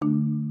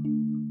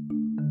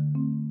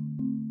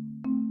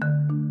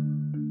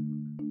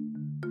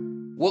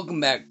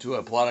Welcome back to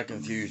A Plot of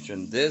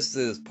Confusion. This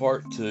is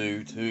part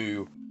 2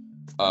 to,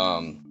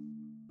 a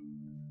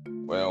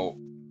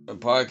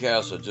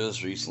podcast I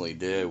just recently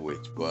did,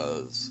 which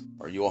was,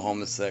 are you a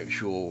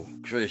homosexual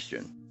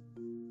Christian?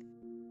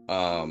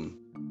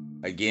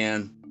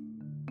 Again,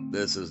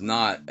 this is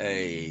not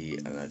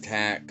an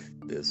attack.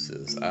 This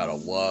is out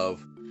of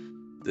love.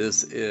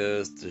 This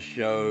is to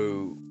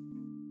show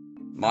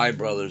my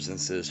brothers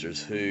and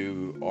sisters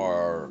who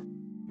are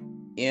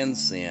in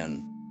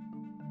sin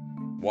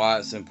why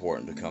it's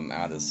important to come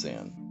out of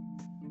sin.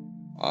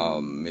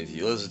 If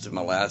you listen to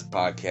my last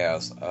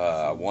podcast,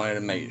 I wanted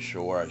to make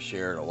sure I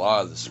shared a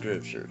lot of the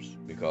scriptures,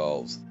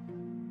 because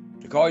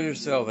to call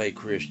yourself a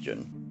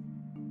Christian,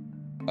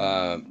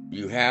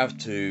 you have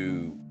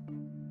to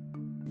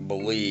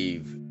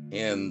believe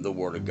in the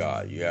Word of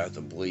God. You have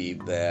to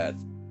believe that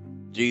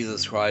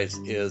Jesus Christ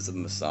is the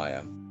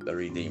Messiah, the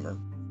Redeemer,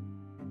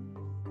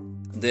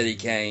 that He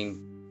came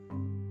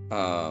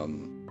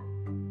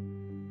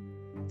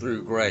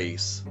through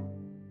grace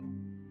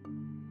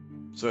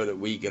so that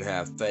we could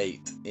have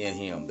faith in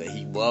Him, that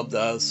He loved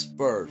us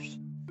first.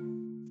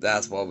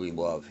 That's why we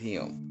love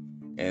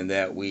Him. And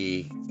that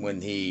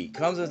when He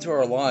comes into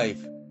our life,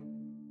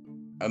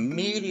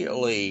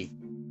 immediately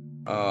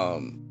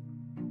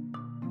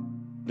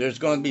there's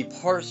going to be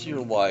parts of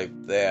your life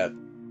that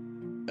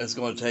it's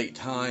going to take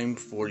time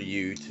for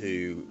you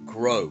to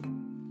grow.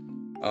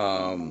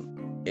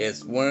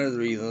 It's one of the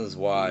reasons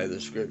why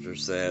the scripture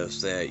says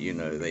that,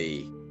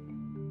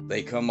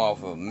 they come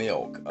off of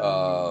milk,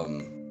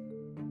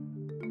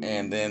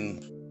 and then,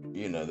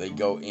 they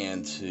go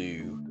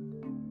into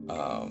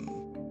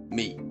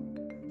meat.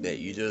 That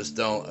you just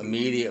don't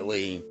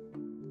immediately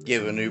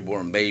give a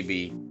newborn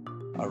baby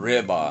a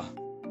ribeye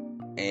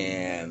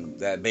and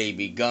that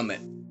baby gum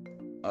it.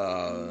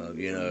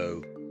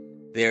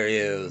 There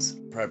is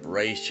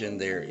preparation,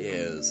 there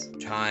is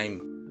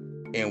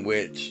time in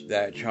which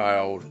that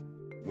child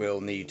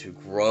will need to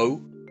grow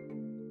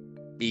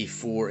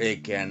before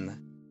it can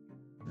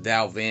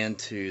delve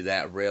into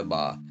that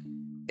ribeye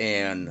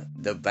and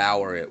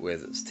devour it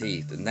with its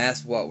teeth. And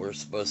that's what we're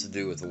supposed to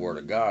do with the Word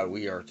of God.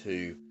 We are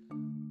to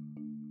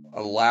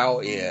allow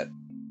it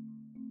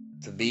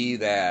to be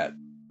that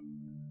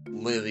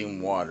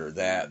living water,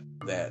 that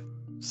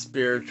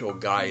spiritual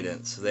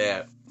guidance,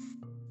 that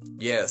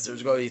yes,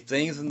 there's going to be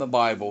things in the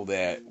Bible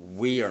that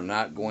we are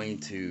not going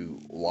to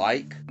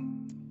like,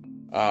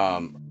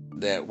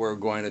 that we're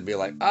going to be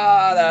like,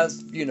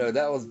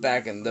 that was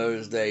back in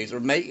those days,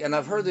 and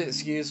I've heard the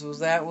excuse was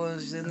that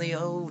was in the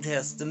Old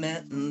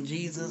Testament and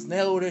Jesus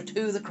nailed it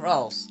to the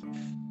cross.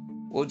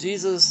 Well,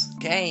 Jesus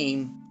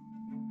came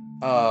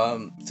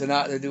to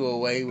not to do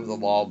away with the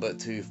law, but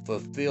to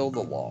fulfill the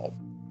law.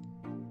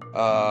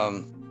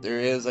 There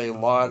is a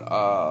lot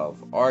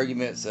of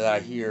arguments that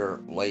I hear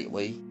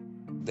lately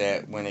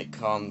that when it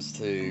comes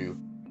to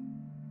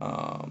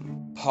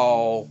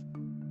Paul,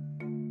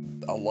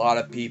 a lot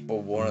of people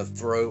want to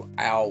throw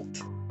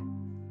out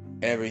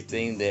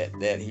everything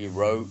that he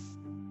wrote.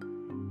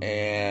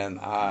 And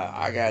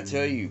I gotta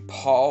tell you,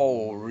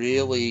 Paul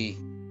really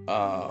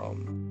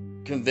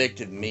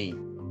convicted me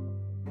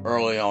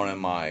early on in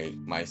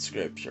my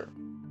scripture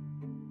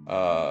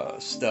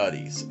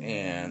studies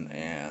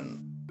and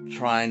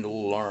trying to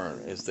learn.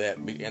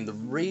 And the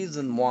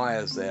reason why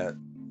is that,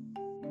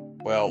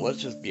 well, let's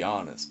just be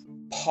honest.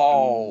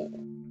 Paul,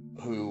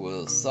 who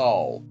was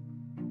Saul,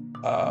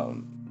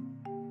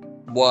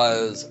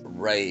 was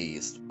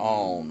raised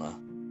on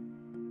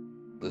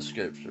the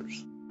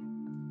scriptures,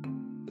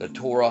 the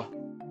Torah,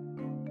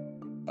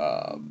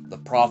 the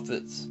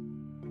prophets.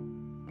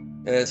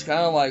 And it's kind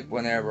of like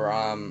whenever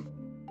I'm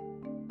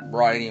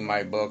writing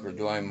my book or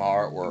doing my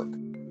artwork,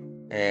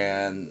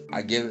 and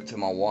I give it to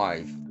my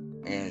wife,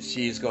 and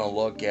she's going to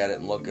look at it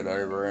and look it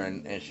over,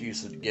 and she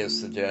gives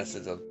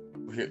suggestions of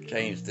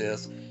change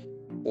this,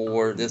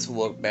 or this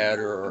will look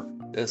better, or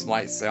this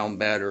might sound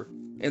better.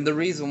 And the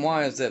reason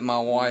why is that my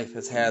wife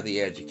has had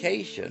the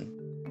education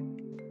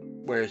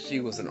where she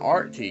was an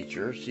art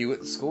teacher. She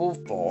went to school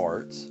for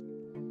arts.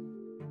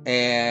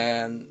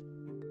 And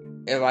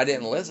if I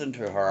didn't listen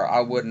to her,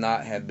 I would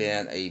not have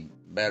been a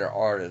better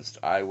artist.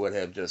 I would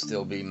have just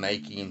still be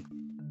making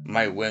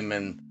my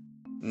women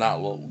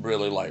not look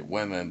really like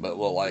women, but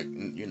look like,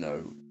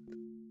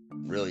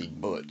 really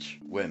butch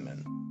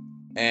women.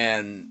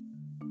 And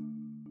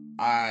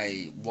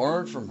I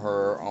learned from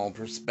her on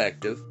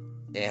perspective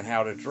and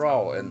how to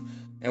draw. And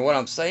what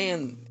I'm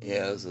saying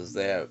is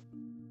that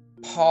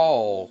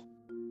Paul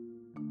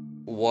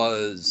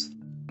was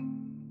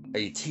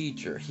a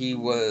teacher. He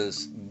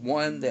was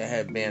one that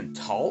had been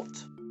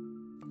taught,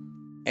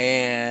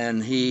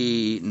 and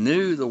he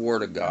knew the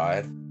Word of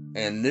God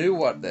and knew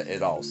what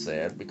it all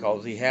said,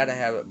 because he had to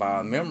have it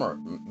by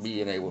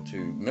being able to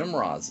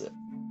memorize it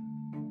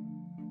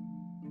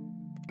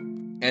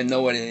and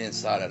know it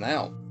inside and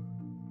out.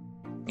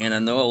 And I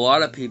know a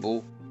lot of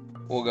people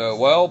will go,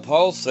 well,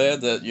 Paul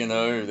said that,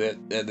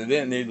 that they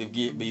didn't need to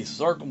be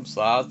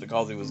circumcised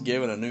because he was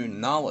given a new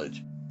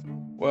knowledge.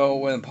 Well,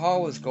 when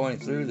Paul was going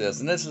through this,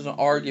 and this is an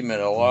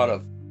argument a lot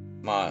of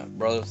my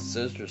brothers and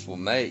sisters will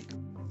make.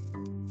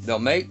 They'll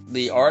make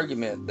the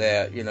argument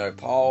that,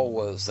 Paul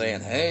was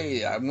saying,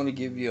 hey, I'm going to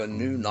give you a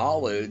new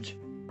knowledge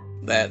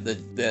that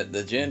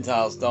the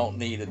Gentiles don't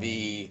need to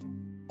be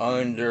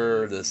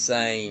under the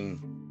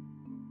same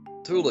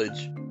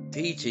tutelage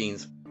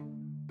teachings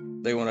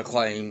they want to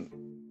claim,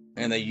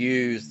 and they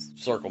use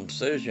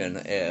circumcision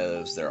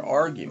as their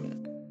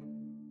argument.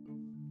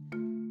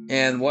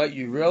 And what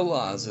you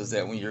realize is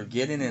that when you're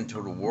getting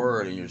into the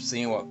Word and you're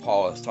seeing what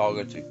Paul is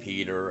talking to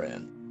Peter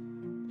and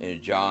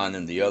John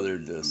and the other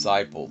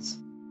disciples,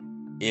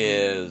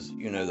 is,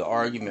 the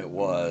argument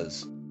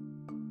was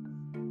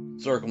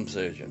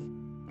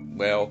circumcision.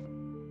 Well,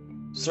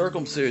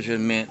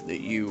 circumcision meant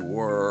that you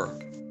were,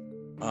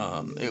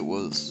 it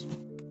was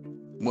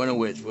one of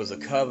which was a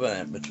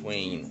covenant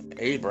between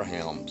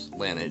Abraham's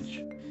lineage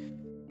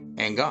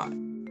and God.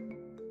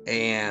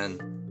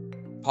 And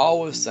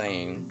Paul was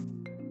saying,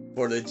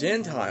 for the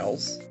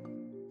Gentiles,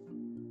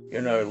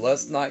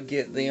 let's not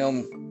get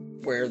them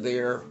where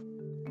they're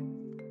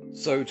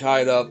so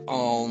tied up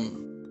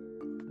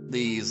on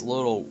these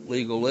little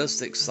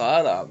legalistic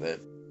side of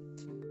it,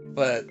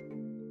 but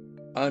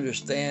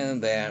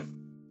understand that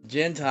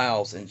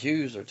Gentiles and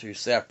Jews are two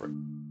separate.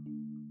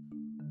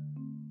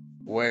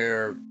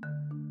 Where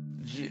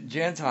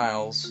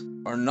Gentiles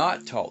are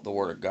not taught the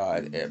Word of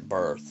God at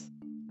birth,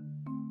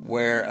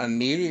 where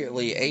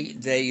immediately 8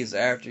 days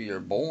after you're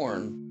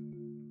born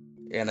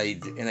in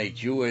a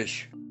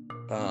Jewish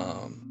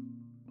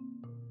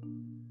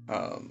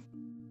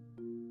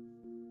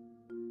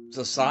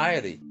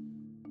society,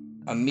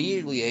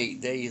 immediately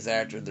 8 days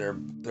after they're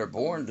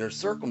born, they're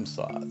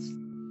circumcised.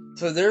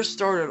 So they're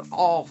started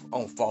off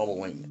on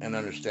following and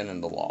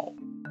understanding the law.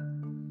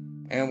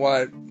 And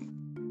what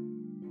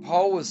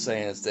Paul was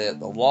saying is that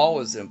the law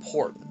is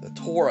important, the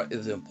Torah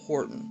is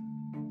important,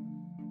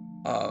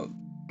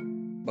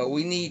 but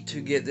we need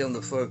to get them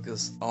to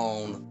focus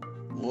on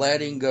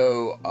letting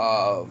go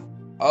of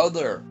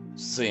other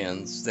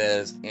sins that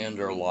is in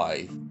their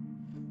life.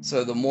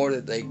 So the more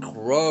that they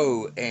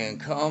grow and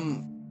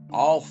come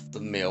off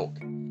the milk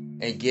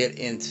and get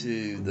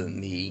into the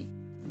meat,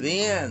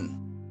 then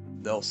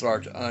they'll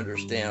start to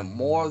understand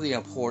more of the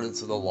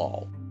importance of the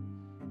law.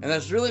 And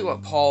that's really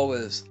what Paul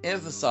is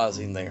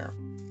emphasizing there.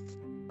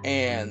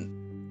 And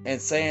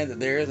saying that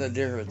there is a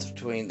difference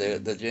between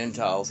the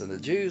Gentiles and the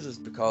Jews is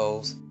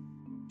because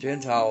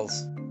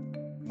Gentiles,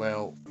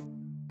 well,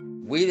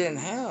 we didn't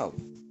have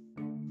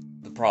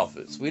the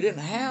prophets. We didn't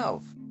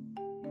have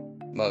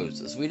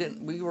Moses. We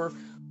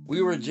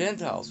were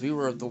Gentiles. We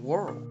were of the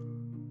world.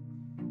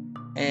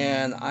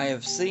 And I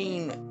have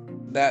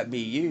seen that be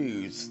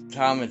used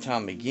time and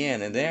time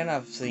again. And then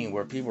I've seen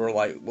where people are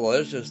like, well,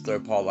 let's just throw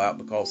Paul out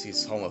because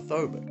he's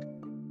homophobic.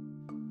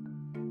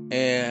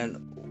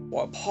 And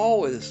what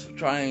Paul is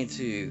trying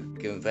to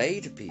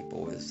convey to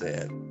people is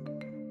that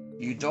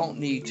you don't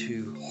need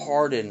to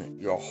harden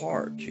your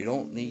heart. You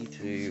don't need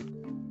to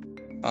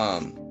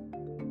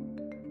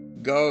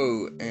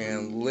go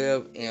and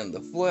live in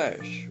the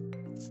flesh.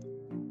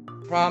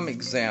 Prime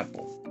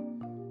example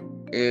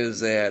is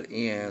that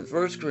in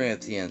 1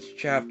 Corinthians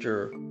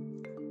chapter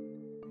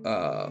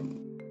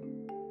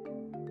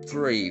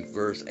 3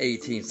 verse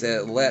 18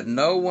 says, let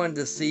no one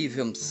deceive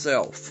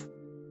himself,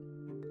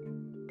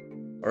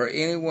 or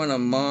anyone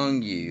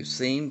among you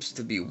seems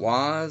to be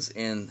wise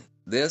in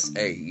this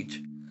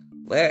age,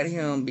 let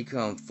him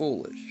become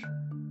foolish,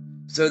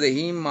 so that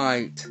he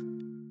might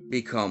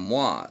become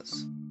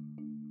wise.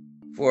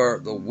 For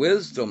the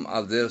wisdom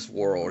of this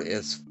world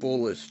is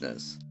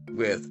foolishness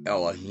with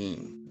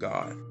Elohim,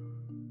 God.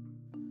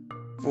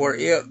 For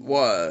it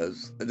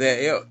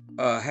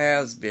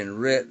has been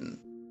written,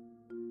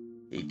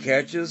 he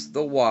catches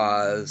the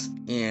wise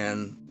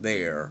in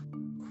their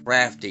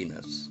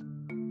craftiness.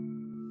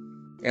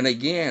 And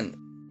again,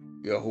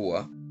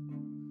 Yahuwah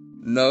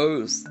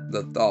knows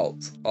the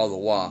thoughts of the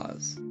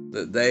wise,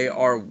 that they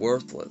are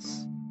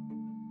worthless.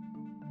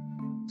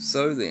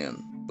 So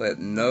then, let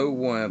no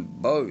one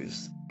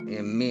boast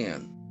in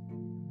men,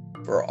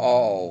 for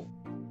all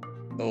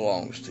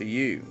belongs to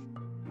you.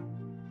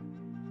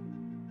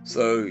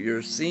 So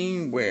you're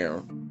seeing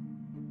where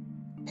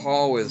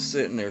Paul is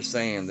sitting there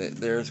saying that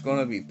there's going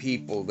to be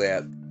people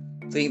that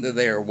think that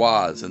they are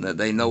wise and that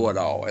they know it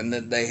all and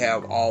that they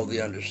have all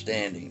the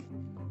understanding,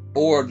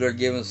 or they're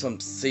given some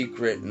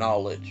secret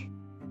knowledge,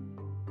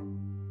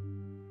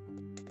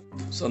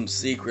 some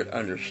secret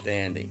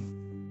understanding,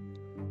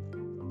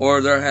 or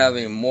they're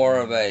having more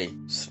of a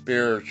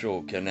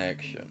spiritual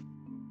connection.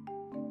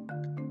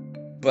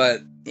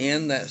 But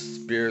in that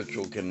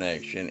spiritual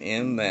connection,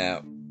 in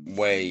that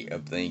way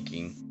of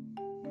thinking,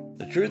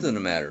 the truth of the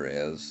matter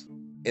is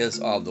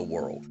of the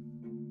world.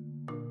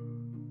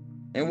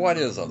 And what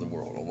is of the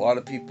world? A lot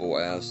of people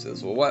ask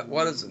this, well,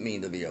 what does it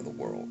mean to be of the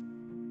world?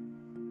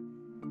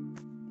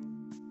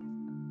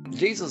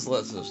 Jesus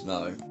lets us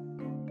know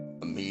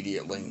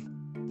immediately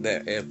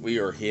that if we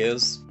are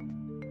his,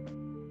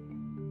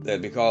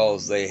 that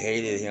because they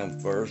hated him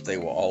first, they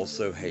will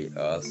also hate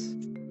us.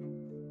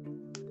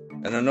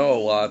 And I know a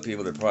lot of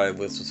people that probably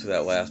listened to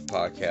that last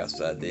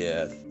podcast I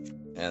did,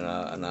 and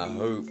I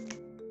hope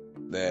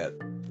that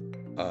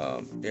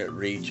it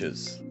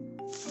reaches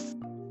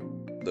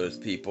those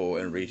people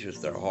and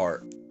reaches their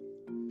heart,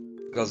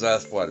 because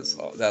that's what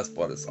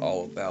it's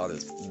all about,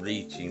 is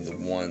reaching the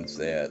ones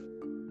that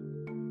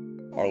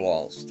are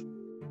lost,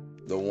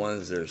 the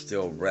ones that are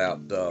still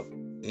wrapped up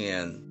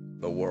in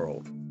the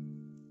world.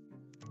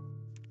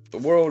 The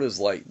world is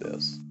like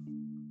this.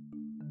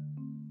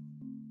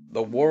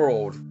 The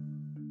world,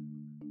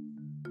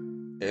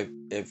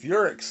 if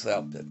you're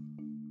accepted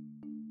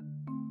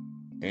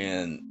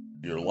in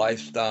your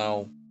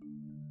lifestyle,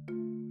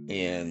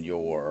 in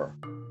your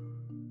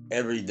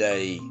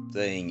everyday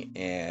thing,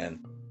 and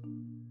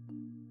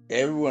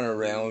everyone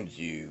around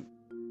you,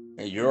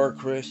 and you're a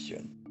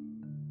Christian,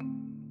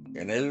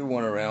 and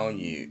everyone around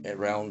you,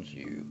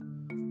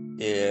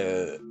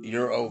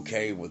 you're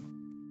okay with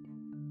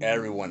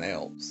everyone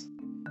else.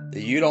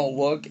 That you don't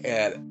look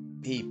at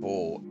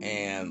people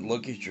and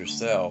look at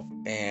yourself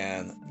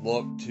and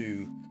look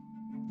to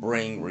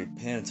bring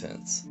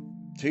repentance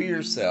to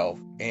yourself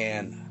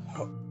and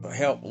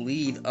help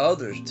lead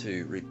others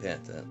to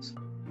repentance,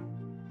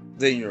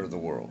 then you're the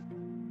world.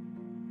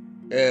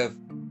 If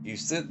you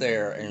sit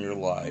there and you're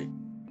like,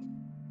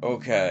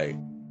 okay,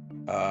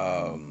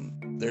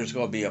 there's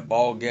going to be a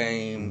ball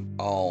game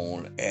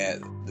on at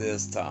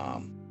this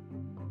time,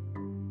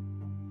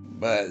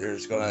 but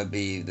there's going to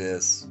be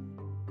this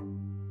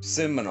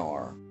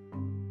seminar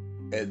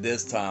at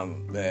this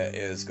time that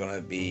is going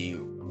to be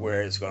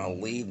where it's going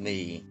to lead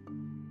me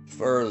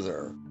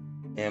further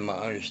in my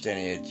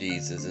understanding of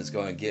Jesus. It's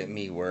going to get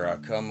me where I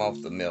come off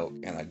the milk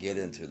and I get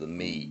into the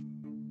meat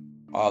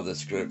of the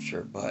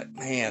scripture. But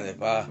man,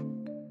 if I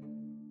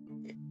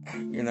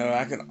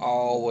can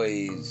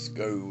always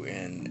go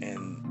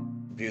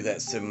and do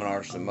that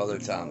seminar some other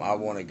time. I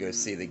want to go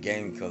see the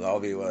game because I'll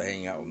be able to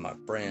hang out with my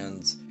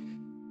friends.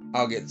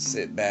 I'll get to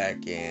sit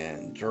back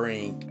and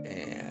drink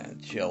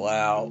and chill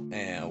out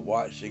and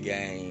watch the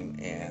game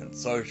and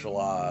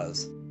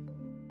socialize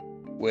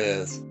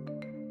with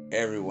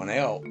everyone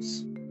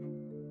else.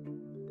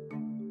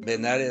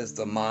 Then that is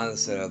the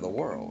mindset of the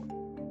world.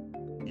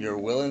 You're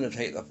willing to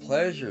take the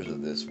pleasures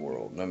of this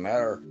world, no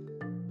matter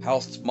how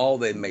small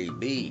they may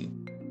be,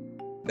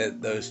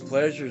 that those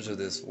pleasures of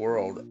this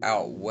world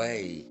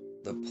outweigh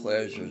the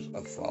pleasures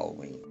of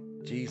following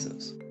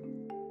Jesus.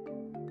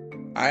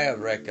 I have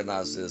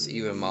recognized this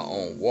even in my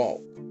own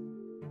walk.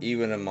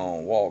 Even in my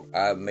own walk,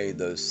 I've made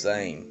those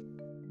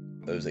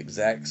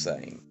exact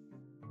same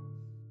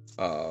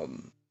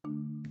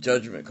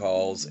judgment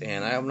calls,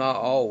 and I have not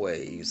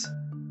always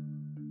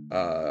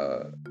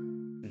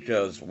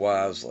judged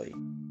wisely.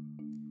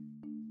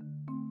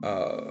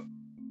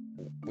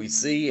 We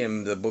see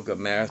in the book of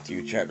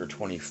Matthew, chapter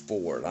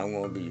 24, and I'm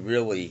going to be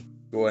really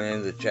going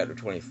into chapter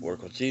 24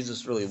 because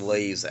Jesus really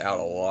lays out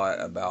a lot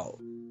about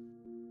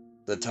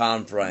the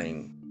time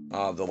frame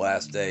of the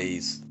last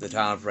days, the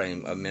time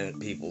frame of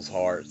people's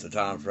hearts, the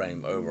time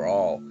frame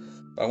overall.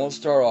 But I'm going to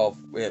start off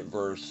at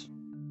verse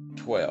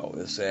 12.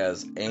 It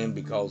says, "And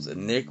because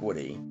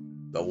iniquity,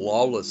 the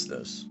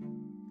lawlessness,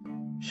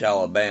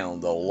 shall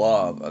abound, the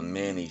love of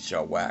many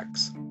shall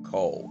wax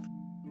cold,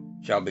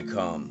 shall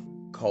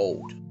become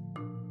cold."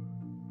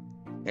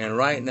 And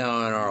right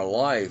now in our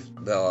life,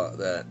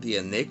 the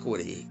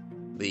iniquity,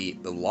 the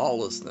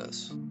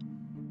lawlessness,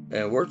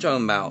 and we're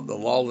talking about the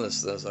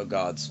lawlessness of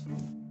God's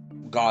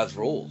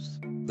rules.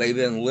 They've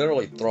been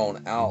literally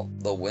thrown out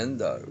the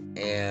window,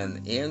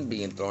 and in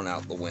being thrown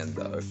out the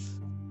window,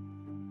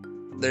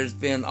 there's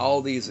been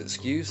all these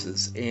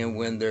excuses. And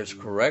when there's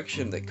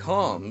correction that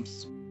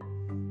comes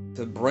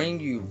to bring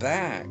you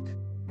back,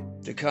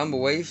 to come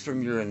away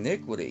from your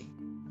iniquity,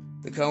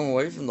 to come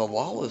away from the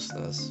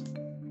lawlessness,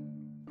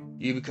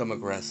 you become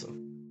aggressive.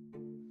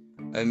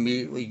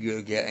 Immediately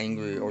you'll get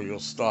angry, or you'll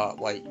stop.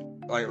 Like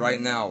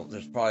right now,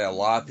 there's probably a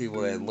lot of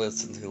people that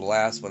listened to the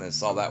last one and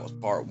saw that was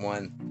part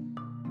 1,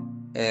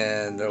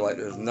 and they're like,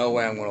 there's no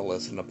way I'm going to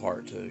listen to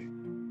part 2,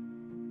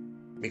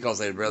 because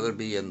they'd rather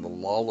be in the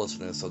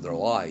lawlessness of their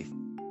life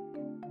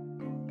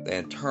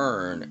than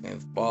turn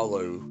and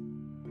follow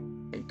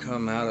and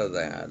come out of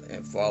that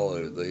and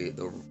follow the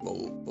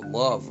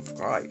love of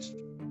Christ.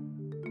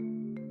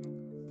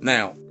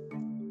 Now,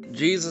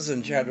 Jesus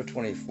in chapter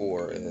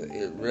 24,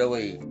 it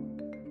really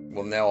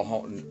will now,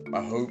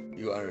 I hope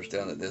you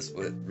understand that this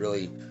would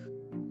really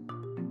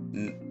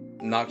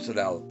knocks it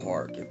out of the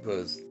park. It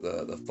puts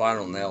the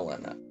final nail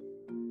in it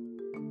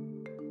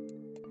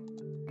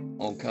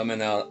on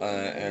coming out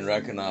and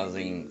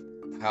recognizing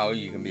how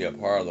you can be a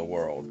part of the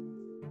world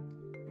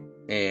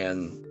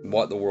and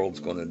what the world's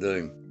going to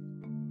do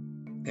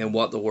and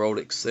what the world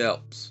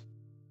accepts.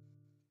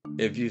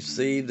 If you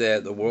see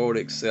that the world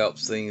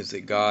accepts things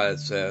that God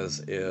says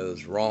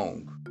is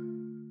wrong,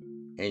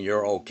 and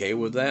you're okay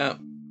with that,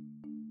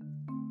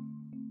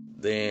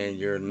 then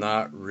you're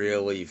not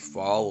really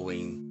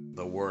following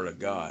the Word of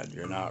God.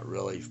 You're not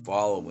really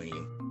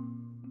following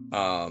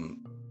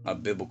a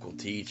biblical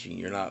teaching.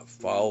 You're not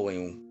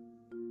following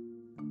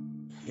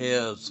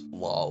his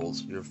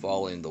laws, you're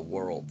following the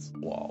world's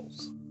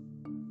laws.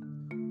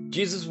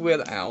 Jesus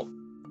went out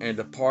and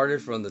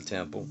departed from the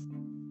temple.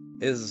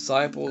 His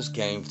disciples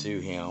came to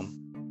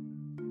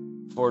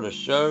him for to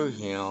show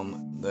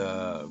him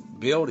the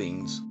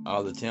buildings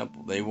of the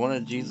temple. They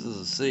wanted Jesus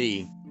to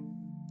see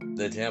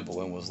the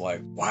temple and was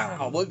like,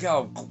 wow, look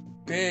how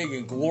big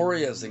and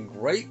glorious and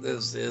great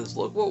this is.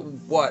 Look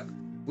what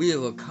we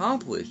have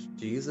accomplished,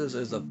 Jesus,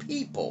 as a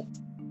people.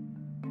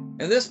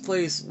 And this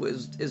place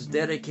is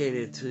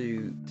dedicated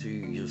to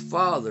your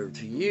Father,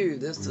 to you.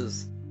 This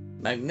is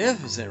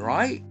magnificent,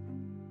 right?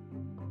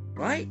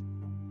 Right?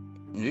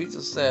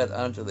 Jesus said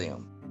unto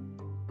them,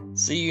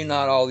 see you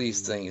not all these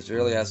things?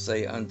 Verily I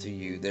say unto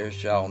you, there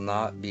shall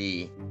not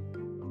be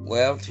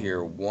left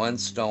here one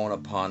stone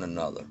upon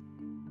another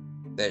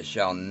that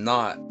shall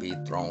not be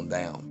thrown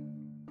down.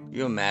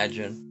 You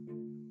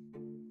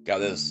imagine? Got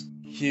this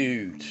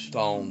huge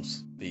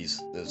stones, this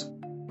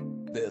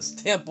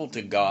temple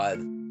to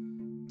God,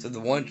 to the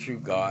one true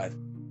God,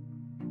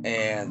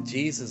 and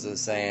Jesus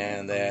is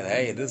saying that,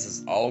 hey, this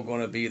is all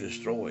going to be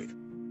destroyed.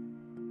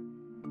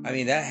 I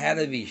mean, that had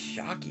to be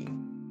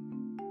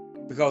shocking,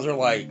 because they're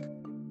like,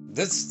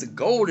 this is the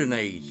golden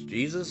age,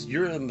 Jesus.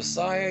 You're the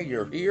Messiah.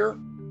 You're here.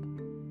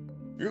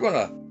 You're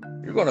gonna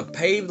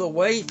pave the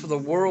way for the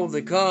world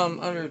to come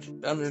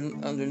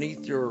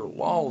underneath your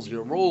laws,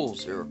 your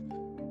rules,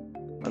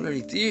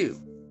 underneath you.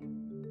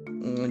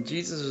 And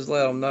Jesus has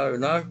let them know,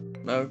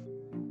 no,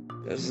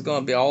 this is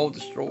going to be all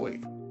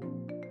destroyed.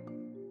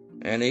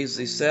 And as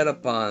he sat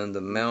upon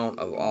the Mount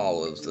of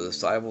Olives, the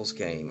disciples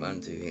came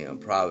unto him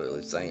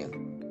privately,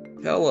 saying,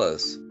 tell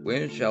us,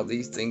 when shall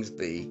these things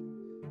be,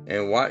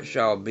 and what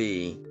shall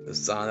be the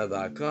sign of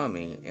thy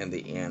coming and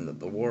the end of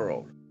the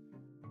world?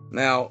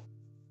 Now,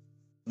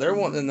 they're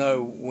wanting to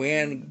know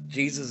when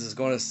Jesus is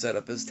going to set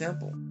up his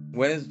temple.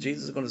 When is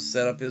Jesus going to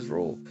set up his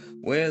rule?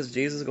 When is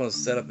Jesus going to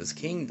set up his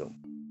kingdom?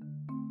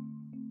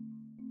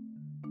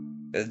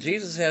 And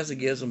Jesus has to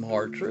give some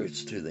hard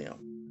truths to them.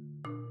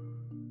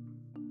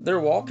 They're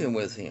walking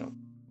with him.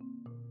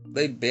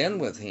 They've been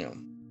with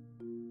him.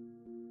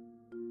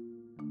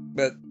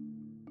 But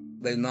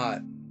they've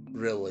not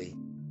really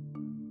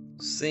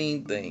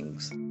seen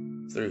things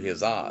through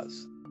his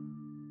eyes.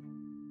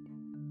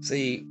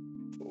 See,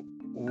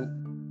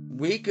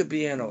 we could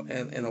be in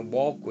a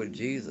walk with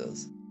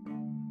Jesus,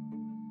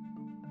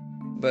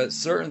 but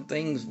certain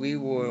things we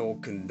will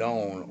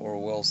condone, or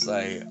we'll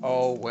say,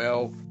 oh,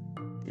 well,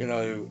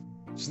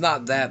 it's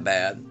not that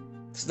bad.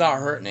 It's not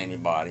hurting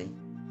anybody.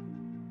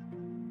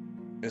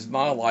 It's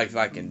my life.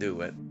 I can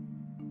do it.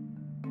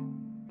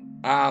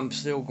 I'm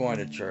still going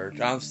to church.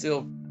 I'm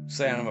still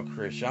saying I'm a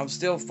Christian. I'm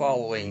still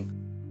following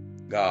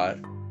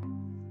God.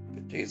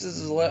 But Jesus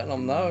is letting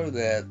them know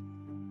that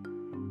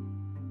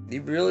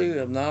you really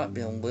have not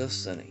been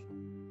listening.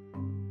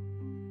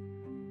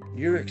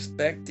 Your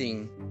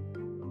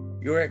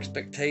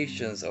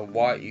expectations of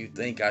what you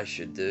think I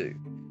should do,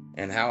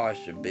 and how I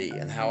should be,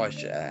 and how I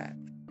should act.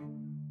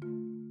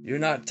 You're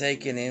not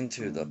taking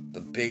into the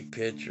big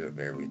picture of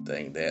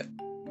everything, that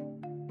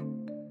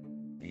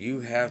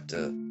you have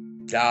to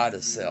die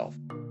to self.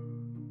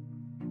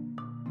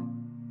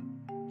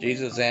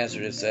 Jesus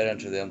answered and said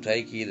unto them,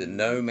 take heed that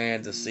no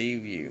man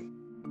deceive you.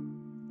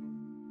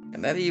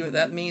 And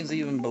that means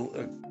even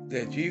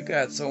that you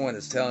got someone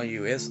that's telling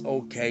you it's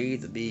okay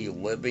to be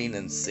living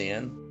in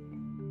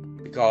sin,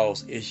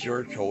 because it's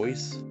your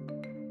choice,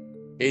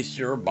 it's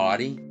your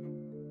body,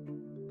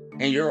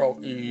 and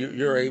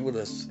you're able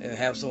to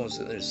have someone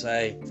sit there and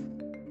say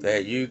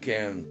that you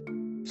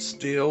can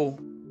still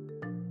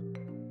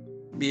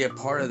be a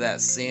part of that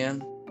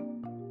sin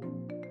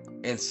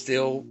and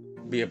still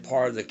be a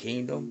part of the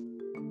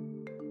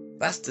kingdom.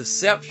 That's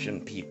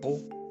deception,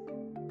 people.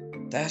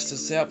 That's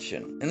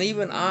deception. And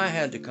even I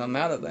had to come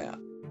out of that.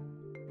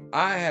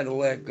 I had to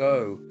let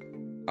go.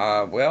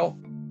 I'm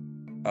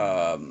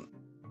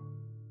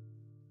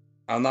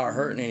not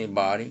hurting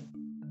anybody.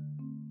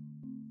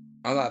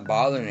 I'm not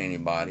bothering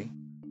anybody.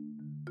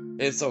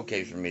 It's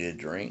okay for me to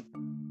drink.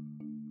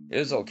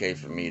 It's okay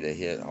for me to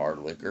hit hard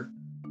liquor.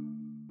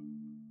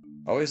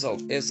 Oh,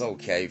 it's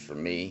okay for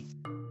me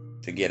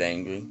to get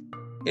angry.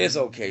 It's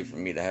okay for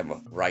me to have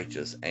a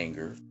righteous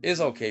anger.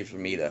 It's okay for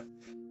me to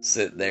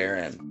sit there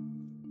and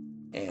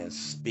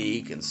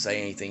speak and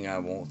say anything I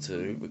want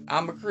to.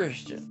 I'm a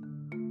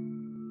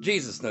Christian.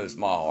 Jesus knows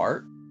my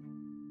heart.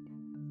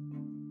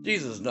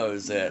 Jesus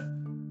knows that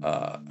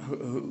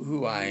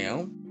who I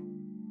am.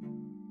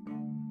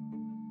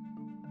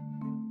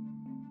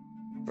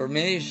 For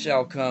many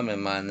shall come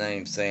in my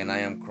name, saying, I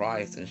am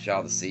Christ, and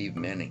shall deceive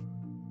many.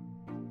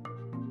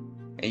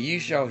 And you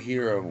shall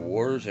hear of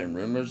wars and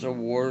rumors of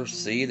wars.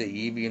 See that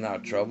ye be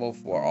not troubled,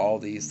 for all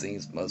these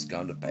things must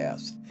come to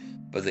pass,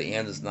 but the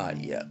end is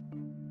not yet.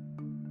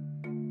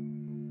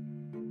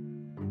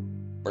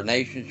 For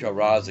nation shall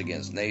rise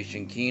against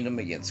nation, kingdom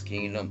against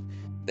kingdom.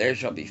 There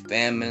shall be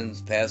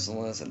famines,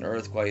 pestilence, and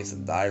earthquakes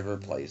in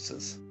divers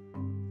places.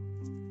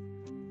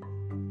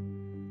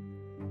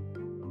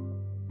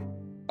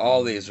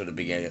 All these are the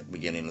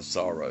beginning of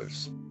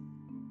sorrows.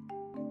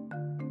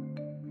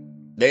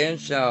 Then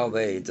shall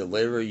they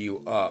deliver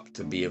you up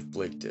to be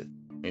afflicted,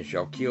 and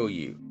shall kill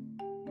you,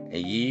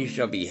 and ye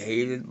shall be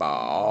hated by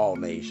all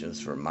nations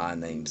for my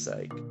name's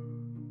sake.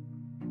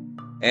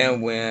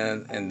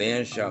 And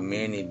then shall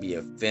many be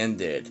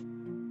offended,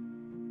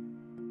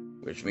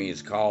 which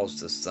means caused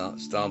to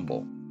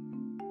stumble,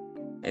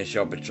 and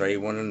shall betray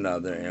one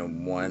another,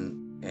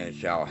 and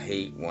shall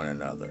hate one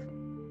another.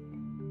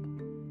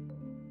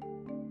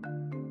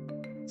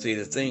 See,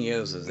 the thing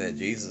is that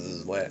Jesus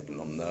is letting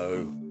them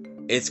know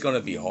it's going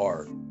to be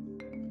hard.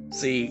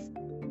 See,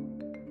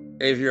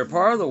 if you're a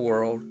part of the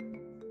world,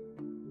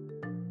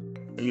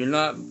 and you're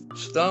not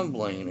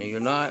stumbling, and you're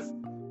not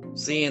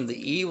seeing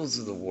the evils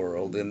of the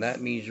world, then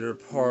that means you're a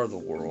part of the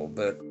world.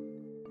 But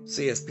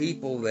see, it's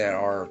people that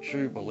are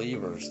true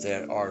believers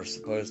that are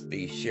supposed to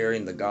be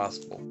sharing the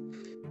gospel.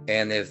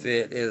 And if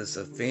it is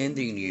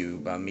offending you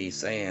by me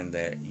saying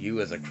that you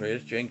as a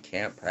Christian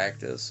can't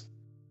practice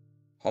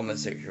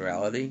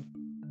homosexuality,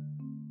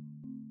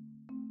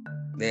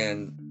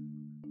 then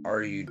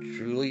are you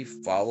truly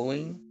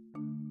following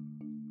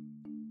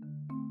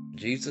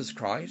Jesus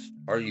Christ?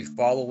 Are you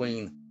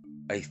following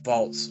a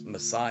false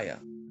Messiah?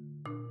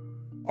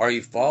 Are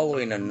you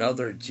following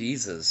another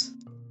Jesus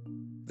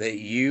that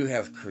you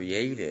have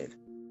created,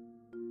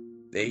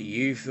 that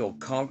you feel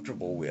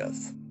comfortable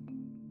with,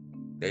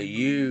 that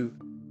you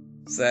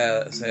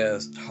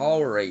says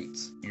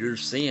tolerates your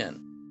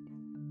sin?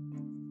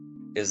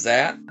 Is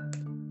that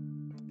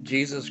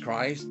Jesus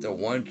Christ, the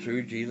one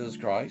true Jesus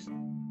Christ?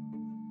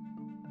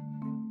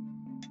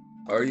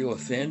 Are you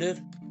offended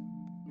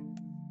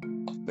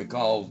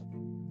because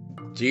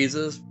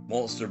Jesus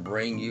wants to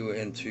bring you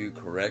into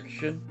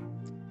correction?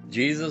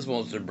 Jesus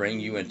wants to bring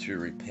you into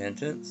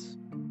repentance.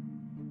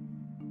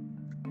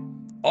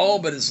 Oh,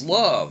 but it's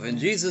love, and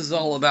Jesus is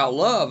all about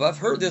love. I've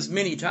heard this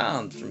many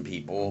times from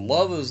people.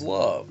 Love is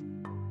love.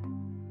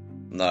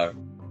 No,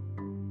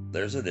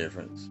 there's a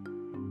difference.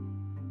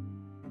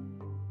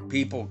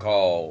 People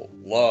call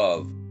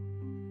love,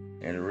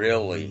 and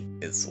really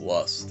it's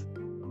lust.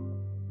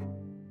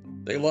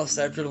 They lust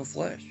after the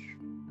flesh.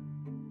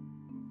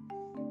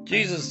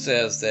 Jesus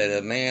says that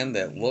a man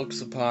that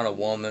looks upon a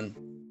woman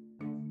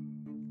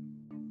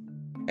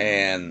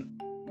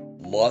and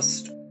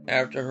lusts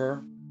after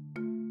her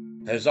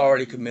has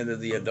already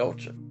committed the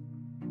adultery.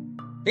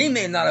 He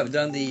may not have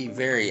done the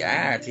very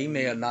act. He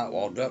may have not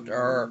walked up to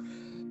her,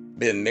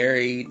 been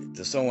married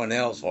to someone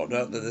else, walked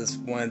up to this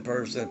one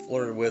person,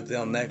 flirted with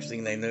them. Next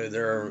thing they knew,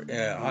 they're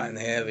hot and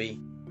heavy.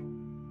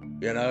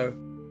 You know?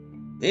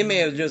 He may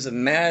have just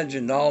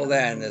imagined all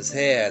that in his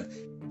head.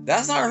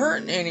 That's not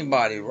hurting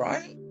anybody,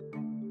 right?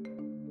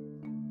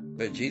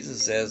 But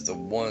Jesus says the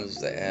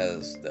ones that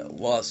has that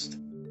lust,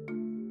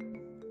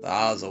 the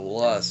eyes of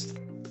lust,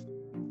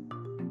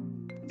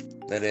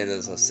 that it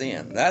is a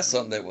sin. That's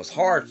something that was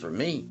hard for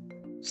me.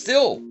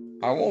 Still,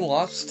 I won't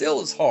lie, still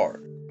is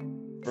hard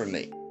for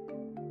me.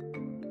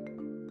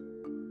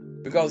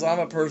 Because I'm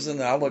a person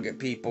that I look at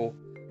people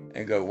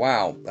and go,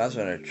 wow, that's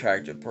an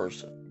attractive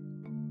person.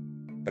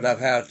 But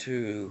I've had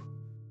to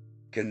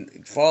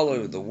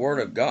follow the Word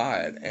of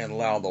God and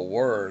allow the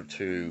Word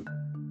to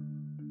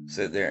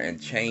sit there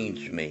and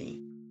change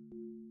me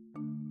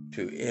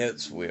to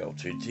its will,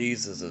 to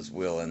Jesus'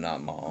 will and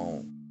not my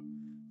own.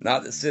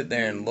 Not to sit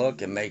there and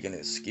look and make an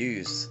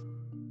excuse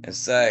and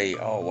say,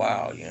 oh,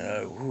 wow, you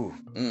know,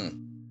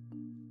 And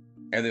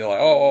they're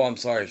like, oh, I'm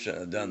sorry, I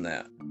shouldn't have done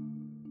that.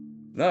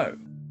 No.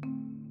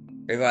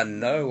 If I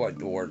know what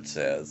the Word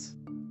says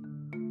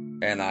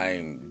and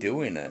I'm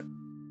doing it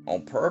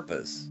on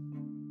purpose,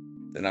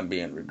 then I'm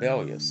being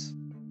rebellious.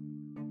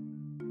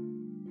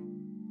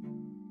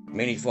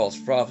 Many false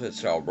prophets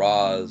shall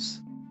rise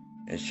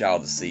and shall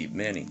deceive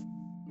many.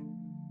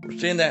 We're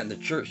seeing that in the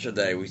church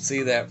today. We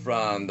see that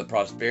from the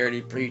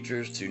prosperity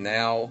preachers to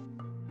now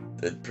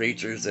the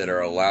preachers that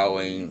are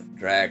allowing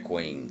drag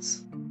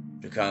queens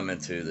to come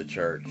into the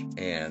church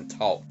and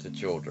talk to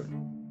children.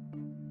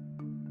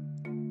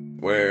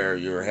 Where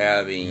you're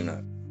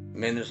having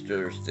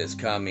ministers that's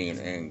coming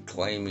and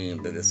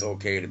claiming that it's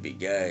okay to be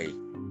gay,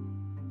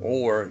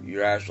 or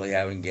you're actually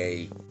having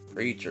gay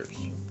preachers,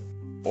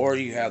 or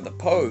you have the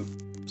Pope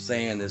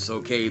saying it's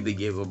okay to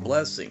give a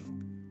blessing.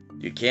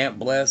 You can't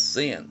bless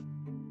sin.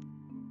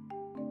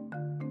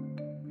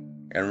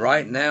 And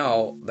right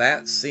now,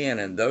 that sin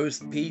and those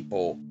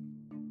people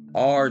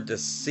are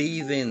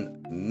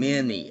deceiving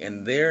many,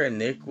 and their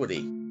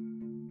iniquity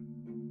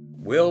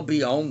will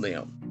be on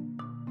them.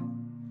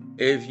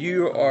 If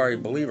you are a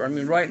believer, I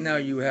mean, right now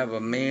you have a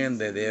man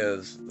that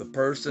is the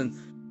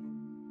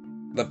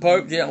person, the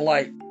Pope didn't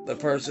like the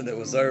person that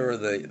was over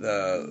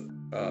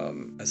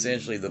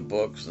essentially the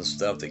books and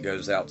stuff that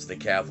goes out to the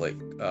Catholic,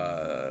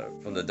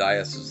 from the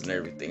diocese and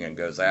everything, and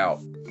goes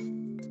out.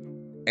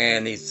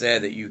 And he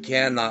said that you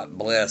cannot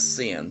bless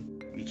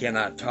sin. You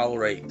cannot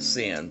tolerate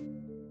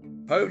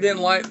sin. Pope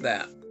didn't like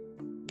that.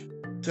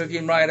 Took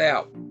him right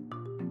out.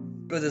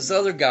 Put this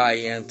other guy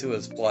into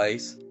his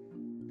place.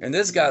 And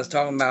this guy's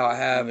talking about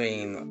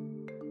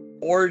having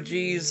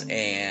orgies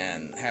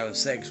and having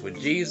sex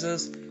with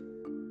Jesus.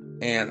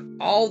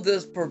 And all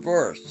this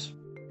perverse.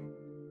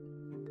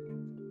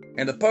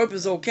 And the Pope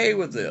is okay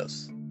with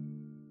this.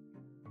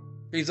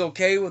 He's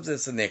okay with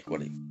this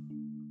iniquity.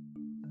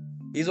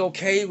 He's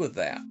okay with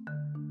that.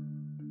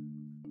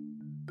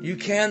 You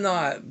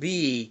cannot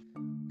be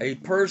a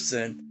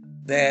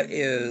person that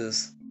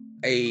is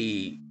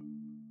a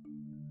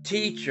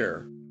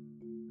teacher,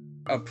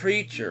 a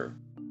preacher,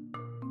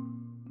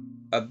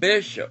 a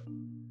bishop,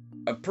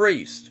 a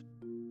priest,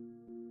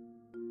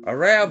 a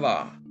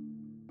rabbi,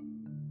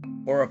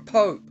 or a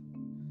pope.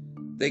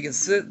 They can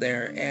sit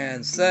there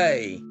and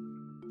say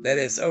that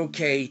it's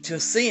okay to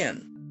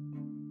sin.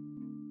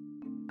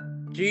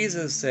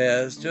 Jesus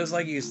says, just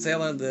like he's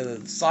telling the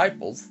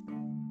disciples,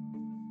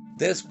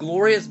 this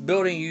glorious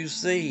building you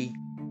see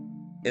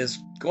is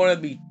going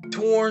to be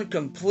torn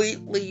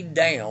completely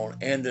down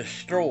and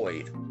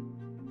destroyed,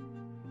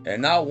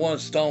 and not one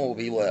stone will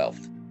be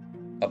left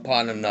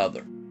upon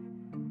another.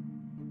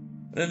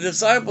 The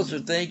disciples are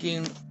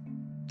thinking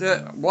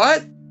that,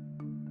 what?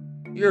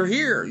 You're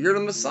here. You're the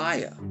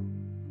Messiah.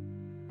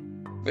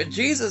 But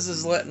Jesus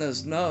is letting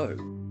us know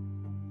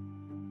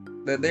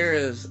that there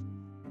is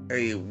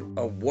a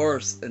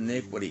worse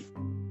iniquity.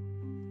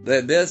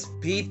 That this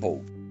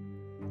people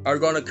are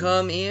going to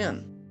come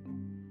in,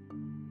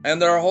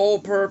 and their whole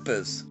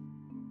purpose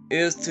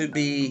is to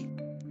be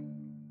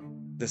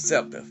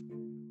deceptive.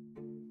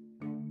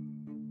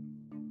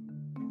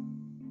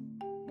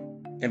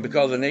 And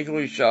because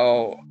iniquity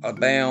shall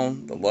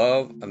abound, the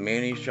love of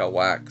many shall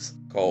wax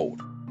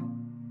cold.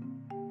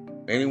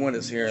 Anyone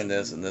that's hearing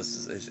this and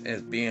this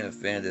is being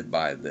offended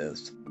by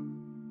this,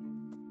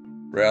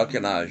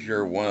 recognize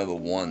you're one of the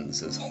ones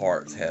whose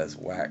heart has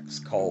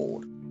waxed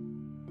cold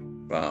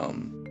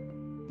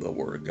from the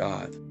Word of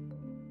God.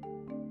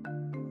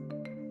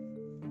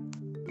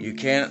 You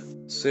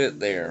can't sit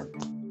there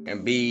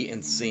and be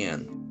in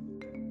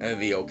sin and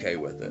be okay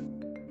with it.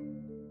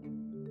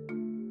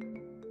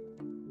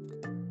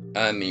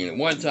 I mean,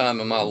 one time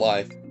in my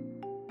life,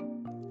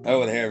 I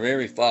would have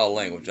very foul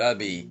language. I'd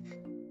be,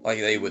 like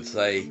they would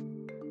say,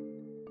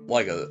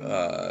 like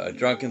a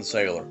drunken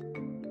sailor.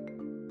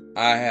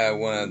 I had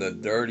one of the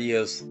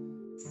dirtiest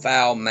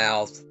foul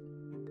mouths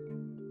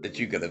that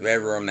you could have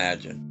ever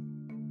imagined.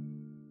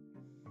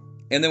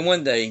 And then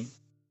one day,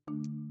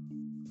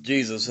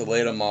 Jesus had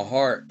laid on my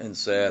heart and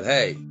said,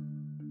 hey,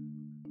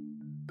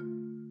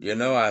 you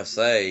know I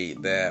say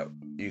that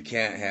you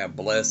can't have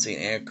blessing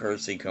and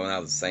cursing coming out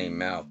of the same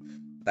mouth.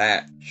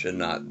 That should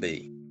not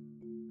be.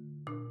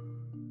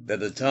 That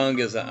the tongue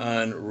is an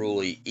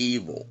unruly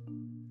evil,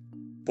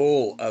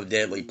 full of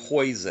deadly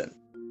poison.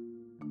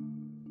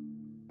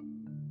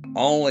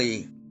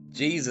 Only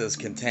Jesus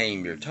can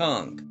tame your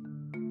tongue.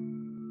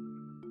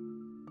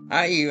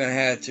 I even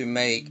had to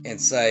make and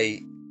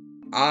say,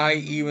 I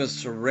even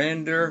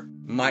surrender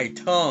my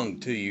tongue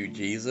to you,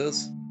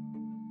 Jesus.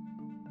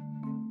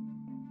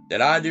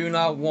 That I do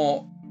not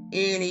want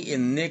any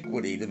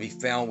iniquity to be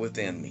found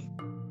within me.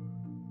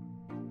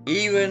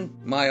 Even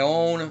my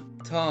own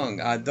tongue,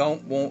 I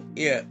don't want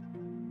it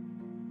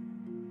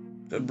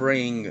to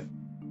bring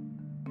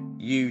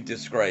you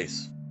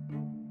disgrace.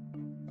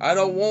 I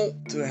don't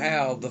want to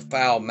have the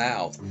foul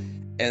mouth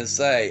and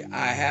say,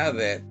 I have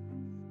it,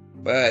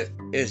 but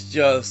it's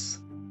just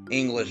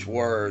English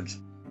words.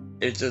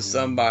 It's just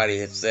somebody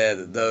had said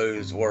that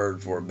those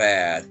words were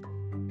bad,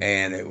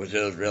 and it was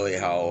just really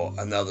how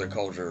another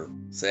culture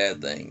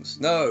said things.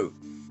 No.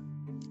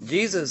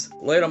 Jesus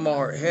laid on my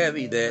heart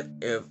heavy that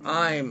if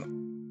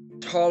I'm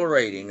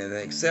tolerating and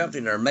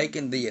accepting or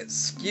making the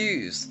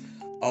excuse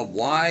of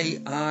why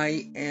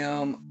I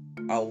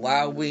am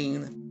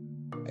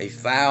allowing a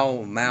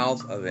foul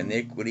mouth of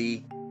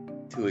iniquity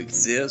to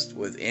exist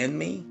within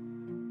me,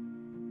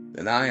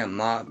 then I am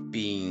not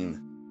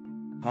being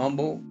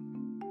humble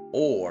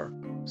or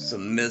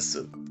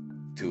submissive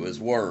to His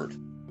Word.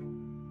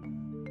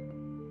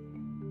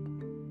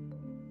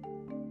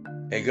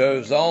 It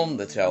goes on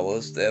to tell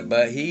us that,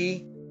 but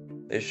he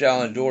that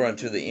shall endure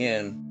unto the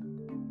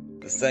end,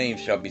 the same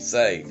shall be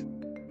saved.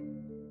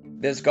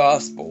 This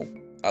gospel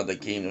of the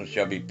kingdom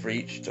shall be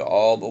preached to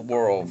all the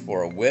world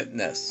for a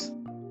witness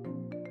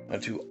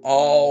unto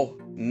all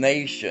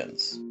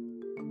nations,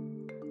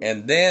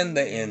 and then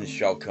the end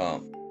shall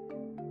come.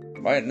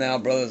 Right now,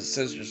 brothers and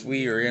sisters,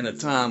 we are in a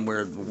time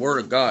where the Word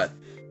of God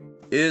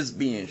is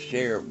being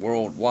shared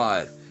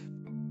worldwide.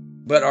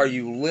 But are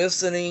you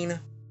listening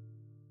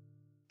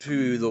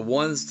to the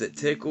ones that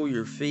tickle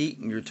your feet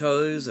and your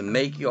toes and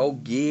make you all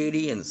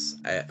giddy and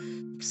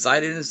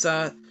excited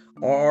inside?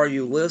 Or are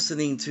you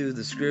listening to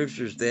the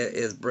scriptures that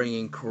is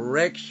bringing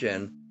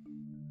correction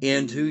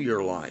into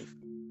your life?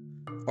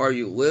 Are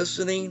you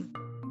listening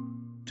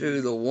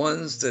to the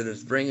ones that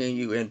is bringing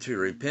you into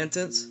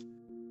repentance?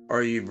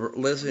 Are you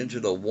listening to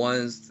the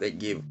ones that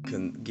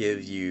can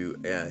give you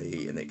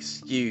an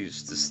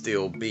excuse to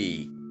still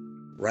be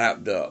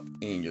wrapped up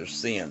in your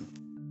sin?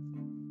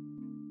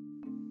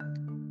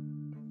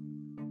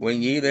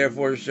 When ye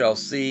therefore shall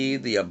see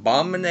the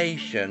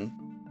abomination,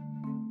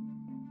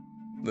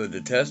 the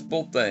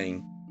detestable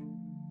thing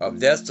of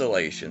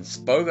desolation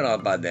spoken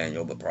of by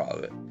Daniel the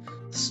prophet,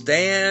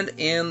 stand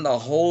in the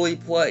holy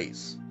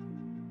place,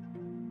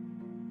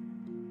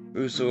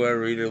 Whosoever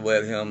readeth,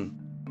 let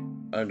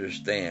him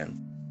understand.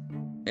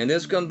 And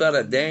this comes out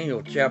of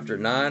Daniel chapter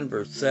 9,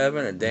 verse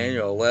 7, and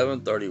Daniel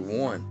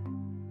 11:31.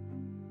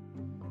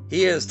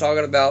 He is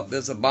talking about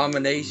this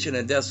abomination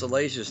and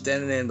desolation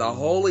standing in the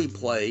holy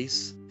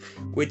place,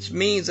 which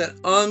means an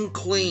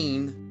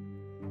unclean,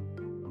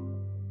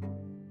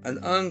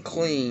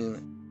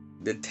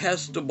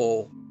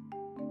 detestable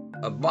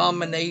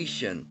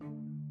abomination.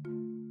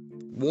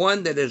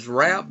 One that is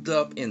wrapped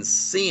up in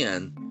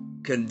sin,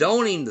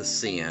 condoning the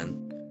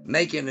sin,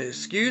 making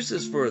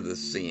excuses for the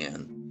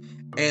sin,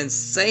 and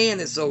saying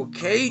it's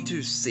okay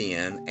to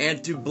sin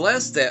and to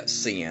bless that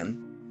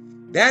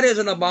sin. That is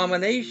an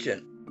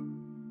abomination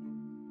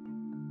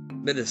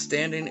that is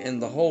standing in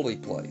the holy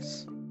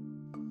place.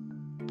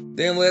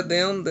 Then let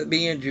them that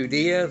be in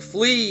Judea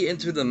flee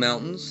into the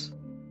mountains.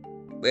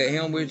 Let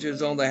him which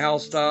is on the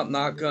housetop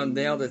not come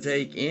down to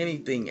take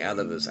anything out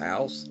of his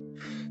house.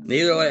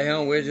 Neither let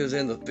him which is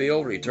in the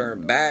field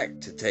return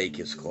back to take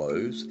his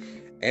clothes.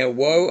 And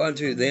woe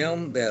unto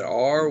them that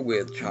are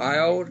with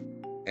child,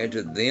 and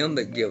to them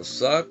that give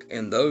suck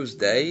in those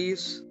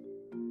days,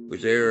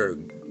 which they are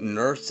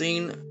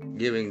nursing,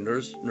 giving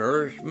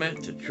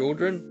nourishment to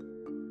children.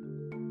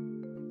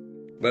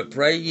 But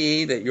pray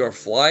ye that your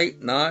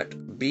flight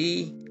not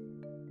be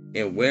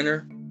in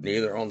winter,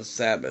 neither on the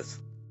Sabbath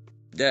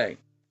day.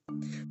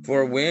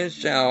 For when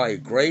shall a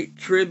great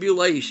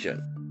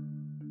tribulation,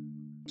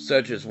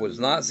 such as was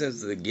not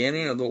since the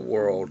beginning of the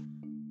world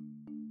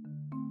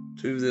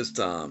to this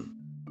time,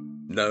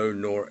 no,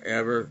 nor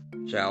ever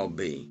shall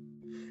be,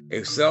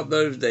 except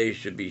those days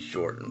should be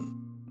shortened,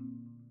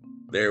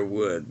 there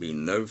would be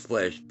no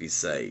flesh be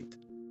saved,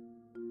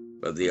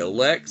 but the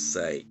elect's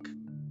sake,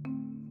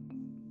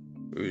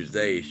 whose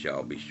days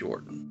shall be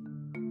shortened.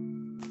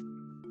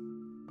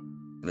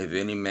 And if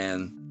any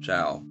man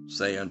shall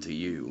say unto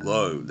you,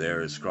 Lo,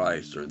 there is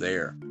Christ, or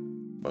there,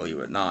 believe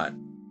it not.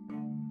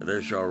 For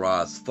there shall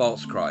arise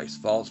false Christs,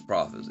 false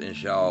prophets, and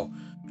shall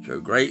show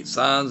great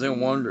signs and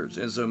wonders,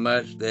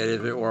 insomuch that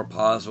if it were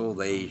possible,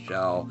 they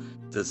shall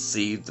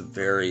deceive the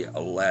very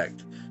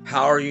elect.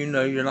 How are you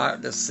know you're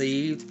not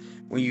deceived?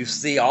 When you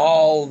see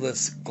all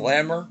this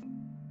glamour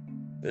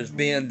that's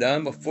being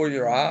done before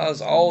your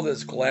eyes, all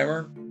this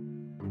glamour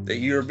that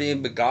you're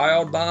being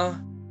beguiled by,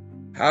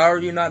 how are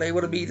you not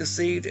able to be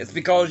deceived? It's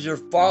because you're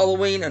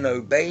following and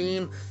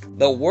obeying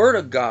the Word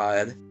of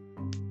God,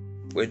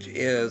 which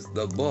is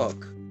the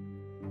book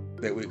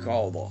that we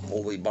call the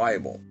Holy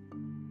Bible.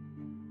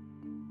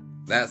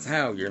 That's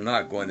how you're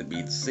not going to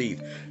be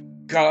deceived.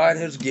 God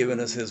has given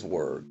us His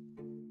Word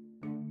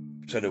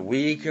so that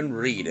we can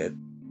read it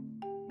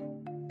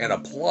and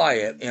apply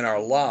it in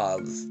our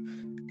lives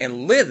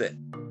and live it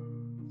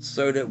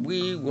so that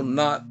we will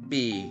not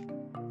be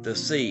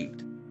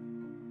deceived.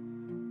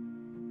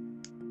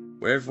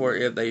 Wherefore,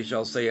 if they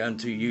shall say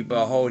unto you,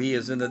 Behold, he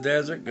is in the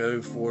desert,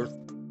 go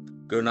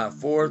not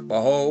forth.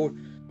 Behold,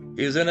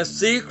 he is in a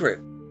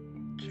secret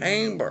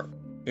chamber,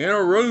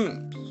 inner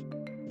rooms,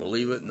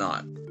 believe it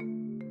not.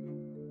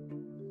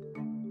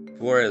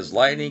 For as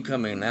lightning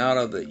coming out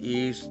of the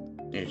east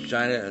and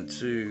shining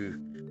unto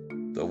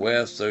the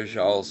west, so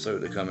shall also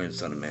the coming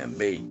Son of Man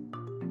be.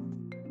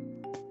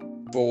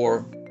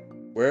 For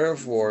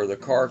wherefore the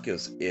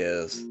carcass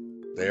is,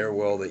 there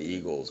will the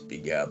eagles be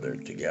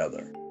gathered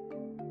together.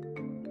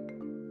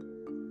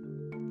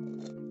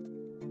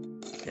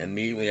 And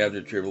immediately after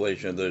the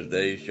tribulation of those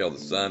days shall the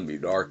sun be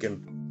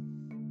darkened,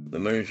 the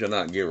moon shall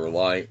not give her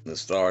light, and the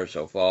stars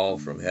shall fall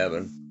from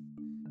heaven,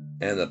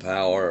 and the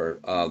power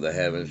of the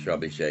heavens shall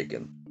be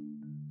shaken.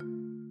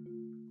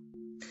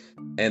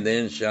 And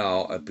then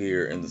shall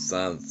appear in the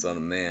Son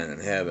of Man in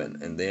heaven,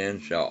 and then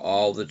shall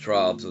all the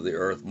tribes of the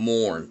earth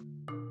mourn.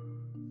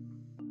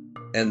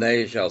 And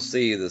they shall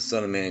see the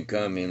Son of Man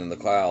coming in the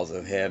clouds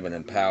of heaven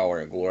in power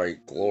and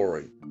great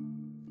glory.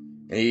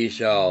 And he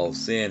shall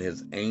send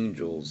his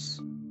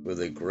angels with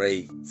a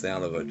great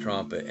sound of a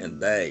trumpet, and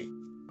they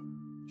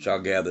shall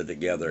gather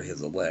together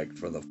his elect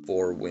from the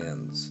four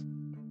winds,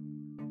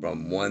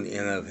 from one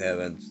end of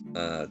heaven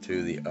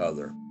to the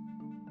other.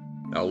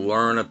 Now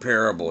learn a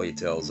parable, he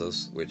tells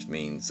us, which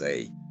means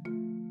a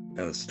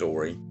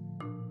story,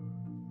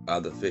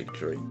 of the fig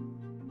tree.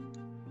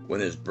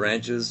 When his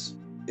branches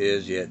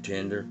is yet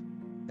tender,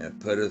 and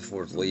putteth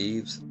forth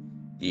leaves,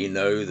 ye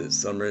know that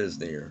summer is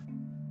near.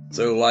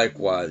 So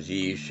likewise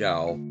ye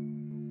shall,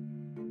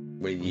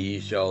 when ye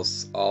shall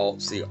all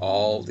see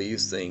all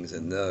these things,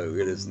 and know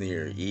it is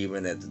near,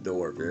 even at the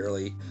door.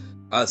 Verily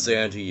I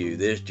say unto you,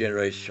 this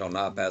generation shall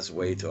not pass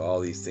away till all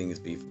these things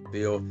be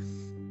fulfilled.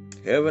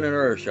 Heaven and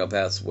earth shall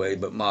pass away,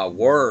 but my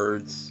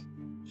words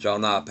shall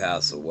not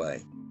pass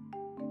away.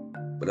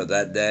 But of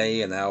that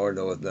day and hour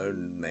knoweth no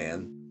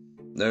man,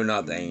 no,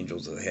 not the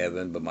angels of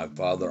heaven, but my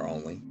Father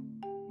only.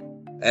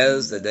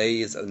 As the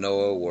days of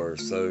Noah were,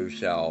 so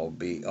shall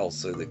be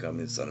also the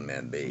coming Son of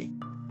Man be.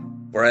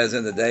 For as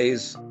in the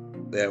days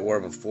that were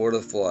before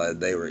the flood,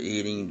 they were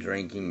eating,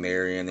 drinking,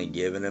 marrying, and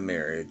giving in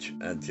marriage,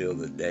 until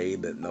the day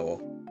that Noah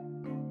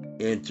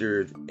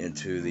entered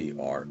into the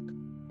ark,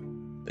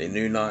 They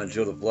knew not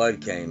until the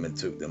flood came and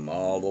took them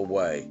all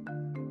away.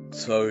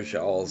 So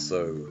shall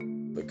also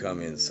the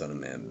coming Son of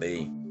Man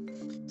be.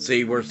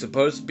 See, we're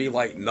supposed to be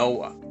like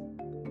Noah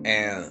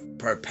and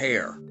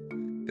prepare.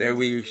 That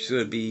we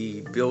should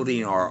be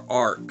building our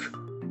ark.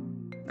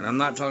 And I'm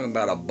not talking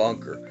about a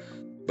bunker,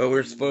 but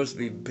we're supposed to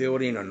be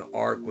building an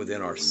ark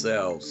within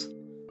ourselves,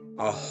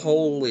 a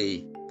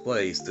holy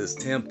place, this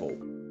temple,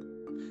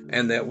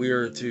 and that we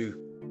are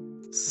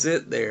to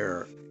sit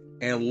there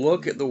and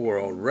look at the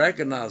world,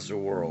 recognize the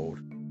world,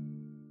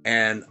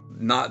 and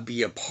not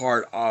be a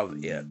part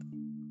of it,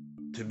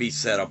 to be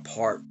set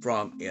apart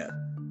from it.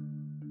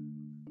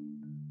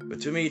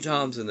 But too many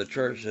times in the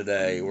church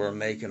today, we're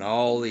making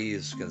all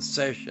these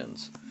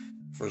concessions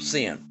for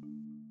sin.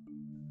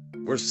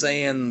 We're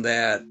saying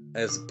that,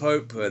 as the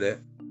Pope put it,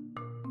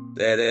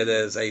 that it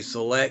is a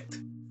select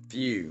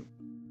few.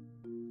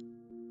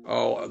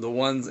 Oh, the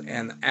ones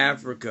in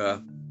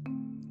Africa,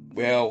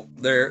 well,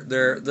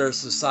 their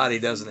society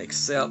doesn't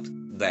accept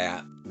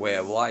that way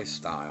of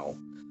lifestyle.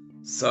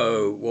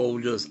 So we'll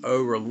just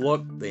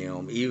overlook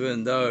them,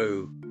 even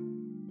though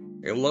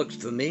it looks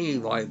to me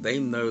like they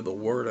know the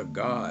Word of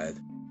God.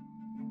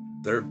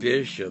 Their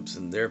bishops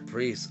and their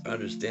priests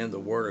understand the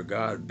Word of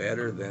God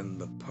better than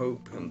the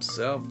Pope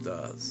himself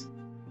does.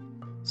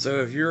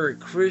 So if you're a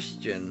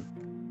Christian,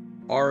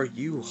 are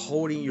you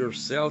holding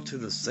yourself to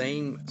the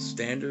same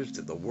standards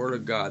that the Word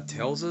of God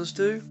tells us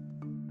to?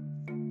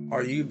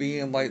 Are you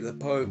being like the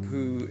Pope,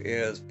 who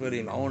is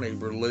putting on a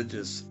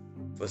religious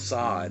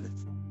facade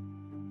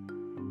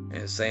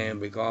and saying,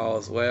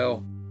 because,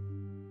 well,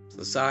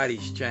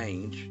 society's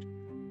changed,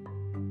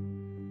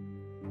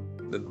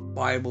 the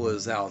Bible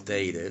is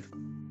outdated,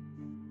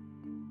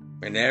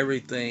 and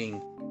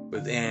everything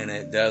within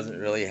it doesn't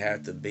really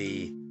have to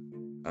be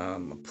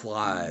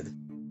applied?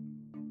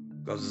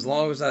 Because as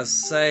long as I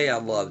say I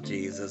love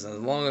Jesus, and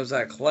as long as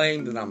I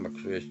claim that I'm a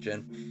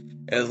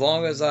Christian, as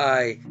long as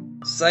I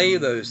say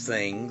those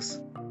things,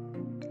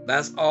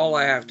 that's all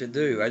I have to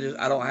do. I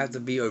don't have to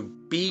be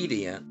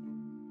obedient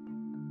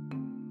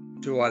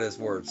to what His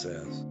Word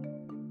says.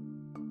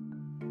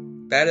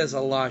 That is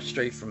a lie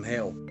straight from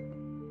hell.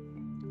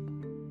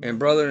 And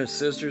brothers and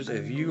sisters,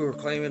 if you are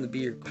claiming to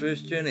be a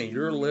Christian and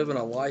you're living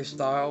a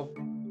lifestyle,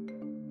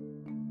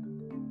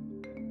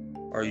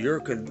 or you're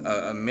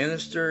a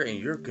minister and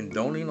you're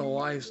condoning a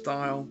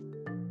lifestyle,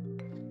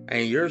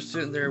 and you're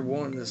sitting there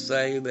wanting to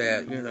say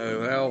that,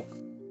 well,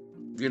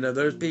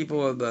 those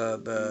people of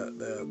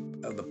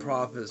the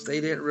prophets,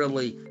 they didn't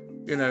really,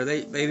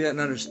 they didn't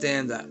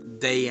understand that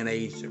day and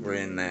age that we're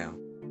in now.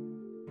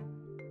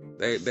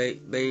 They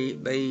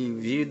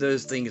viewed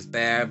those things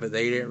bad, but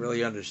they didn't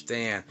really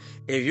understand.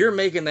 If you're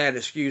making that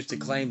excuse to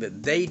claim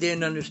that they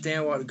didn't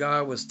understand what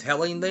God was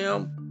telling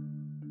them,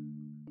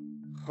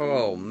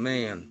 oh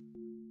man,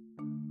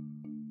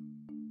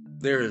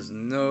 there is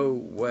no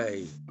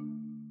way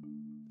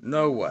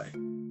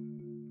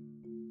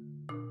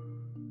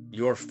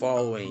you're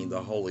following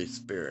the Holy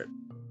Spirit.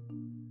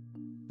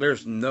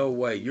 There's no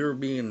way. You're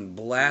being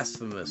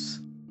blasphemous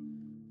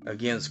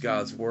against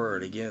God's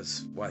Word,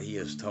 against what He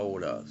has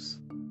told us.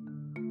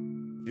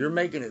 You're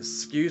making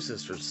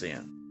excuses for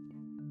sin.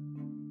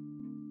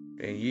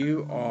 And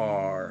you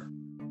are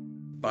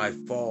by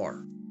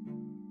far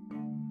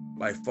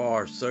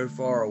so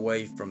far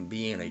away from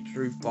being a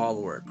true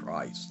follower of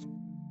Christ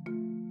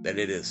that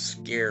it is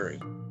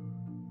scary.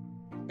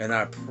 And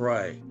I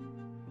pray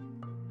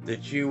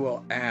that you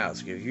will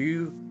ask, if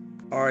you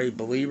are a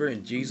believer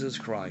in Jesus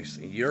Christ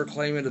and you're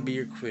claiming to be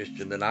a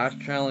Christian, then I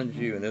challenge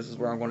you, and this is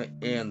where I'm going to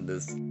end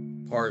this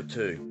part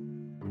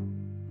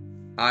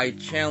 2. I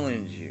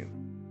challenge you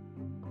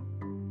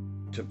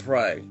to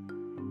pray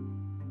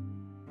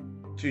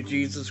to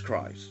Jesus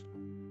Christ,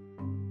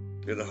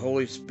 to the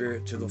Holy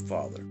Spirit, to the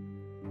Father,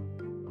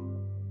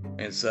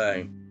 and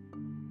say,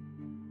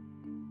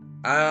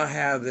 I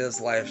have this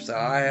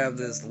lifestyle, I have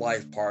this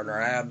life partner,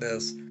 I have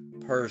this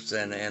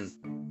person, and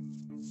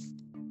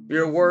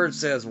your Word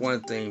says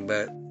one thing,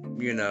 but,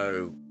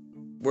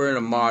 we're in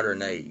a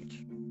modern age.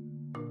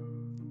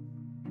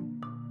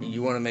 And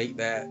you want to make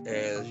that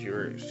as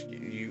your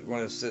excuse. You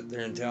want to sit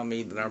there and tell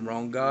me that I'm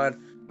wrong, God?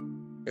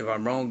 If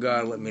I'm wrong,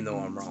 God, let me know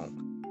I'm wrong.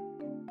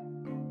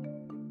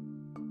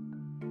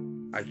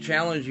 I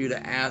challenge you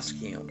to ask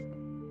Him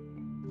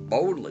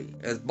boldly,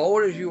 as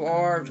bold as you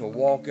are to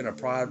walk in a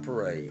pride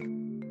parade.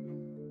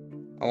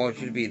 I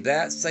want you to be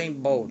that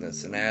same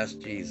boldness and ask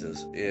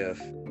Jesus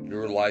if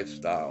your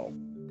lifestyle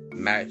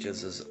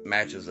matches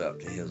up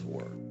to His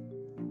Word.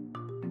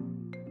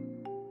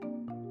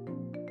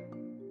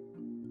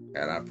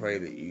 And I pray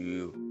that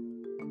you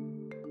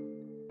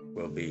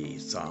will be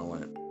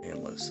silent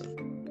and listen.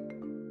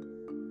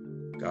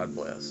 God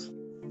bless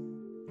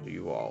to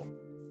you all.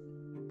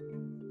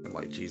 And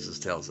like Jesus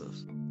tells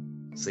us,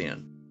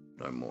 sin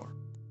no more.